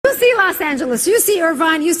Los Angeles, you see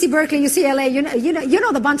Irvine, you see Berkeley, you see LA, you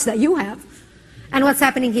know the bunch that you have. And what's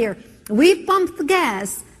happening here? We pump the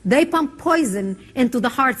gas, they pump poison into the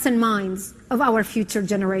hearts and minds of our future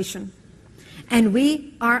generation. And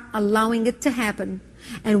we are allowing it to happen.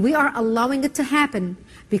 And we are allowing it to happen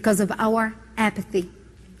because of our apathy.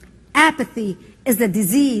 Apathy is the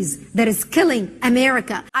disease that is killing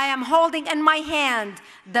America. I am holding in my hand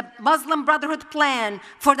the Muslim Brotherhood plan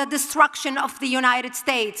for the destruction of the United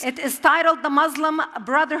States. It is titled the Muslim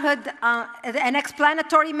Brotherhood, an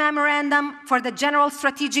explanatory memorandum for the general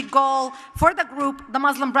strategic goal for the group, the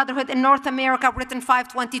Muslim Brotherhood in North America, written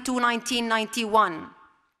 5/22/1991.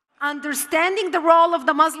 Understanding the role of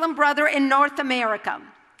the Muslim Brother in North America.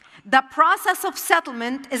 The process of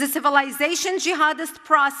settlement is a civilization jihadist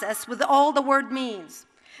process with all the word means.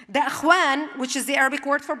 The Ikhwan, which is the Arabic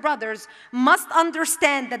word for brothers, must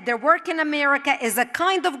understand that their work in America is a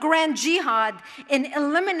kind of grand jihad in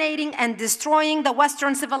eliminating and destroying the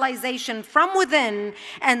Western civilization from within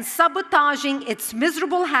and sabotaging its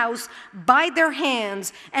miserable house by their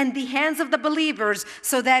hands and the hands of the believers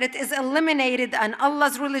so that it is eliminated and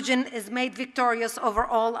Allah's religion is made victorious over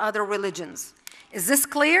all other religions. Is this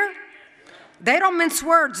clear? They don't mince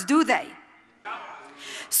words, do they?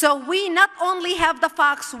 So we not only have the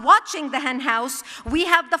fox watching the hen house, we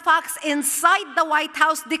have the fox inside the White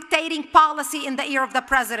House dictating policy in the ear of the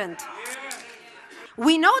president.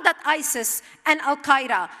 We know that ISIS and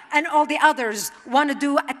Al-Qaeda and all the others want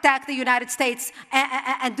to attack the United States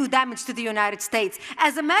and do damage to the United States.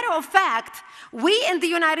 As a matter of fact, we in the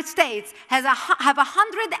United States have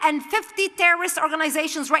 150 terrorist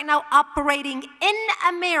organizations right now operating in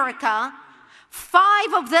America.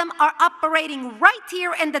 5 of them are operating right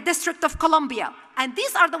here in the District of Columbia. And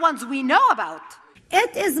these are the ones we know about.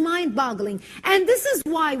 It is mind-boggling. And this is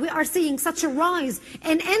why we are seeing such a rise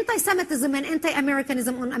in anti-Semitism and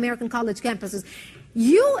anti-Americanism on American college campuses.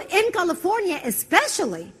 You in California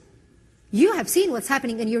especially, you have seen what's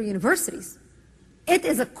happening in your universities. It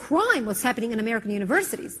is a crime what's happening in American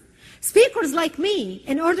universities. Speakers like me,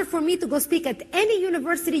 in order for me to go speak at any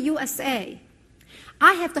university USA,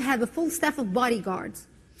 I have to have a full staff of bodyguards.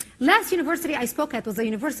 Last university I spoke at was the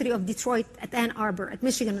University of Detroit at Ann Arbor, at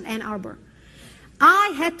Michigan at Ann Arbor.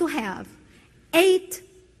 I had to have 8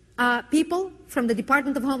 people from the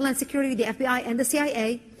Department of Homeland Security, the FBI, and the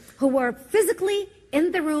CIA who were physically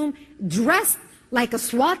in the room, dressed like a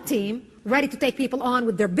SWAT team, ready to take people on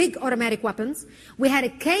with their big automatic weapons. We had a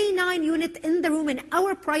K-9 unit in the room an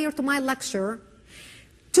hour prior to my lecture.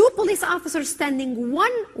 2 police officers standing,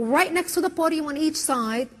 one right next to the podium on each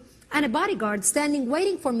side, and a bodyguard standing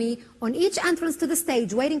waiting for me on each entrance to the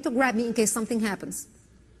stage, waiting to grab me in case something happens.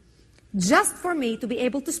 Just for me to be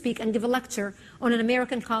able to speak and give a lecture on an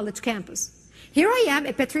American college campus. Here I am,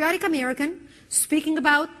 a patriotic American, speaking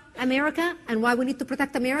about America and why we need to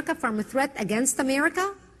protect America from a threat against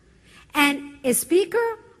America. And a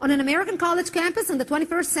speaker on an American college campus in the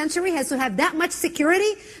 21st century has to have that much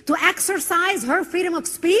security to exercise her freedom of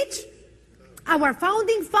speech? Our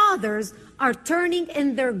founding fathers are turning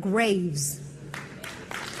in their graves.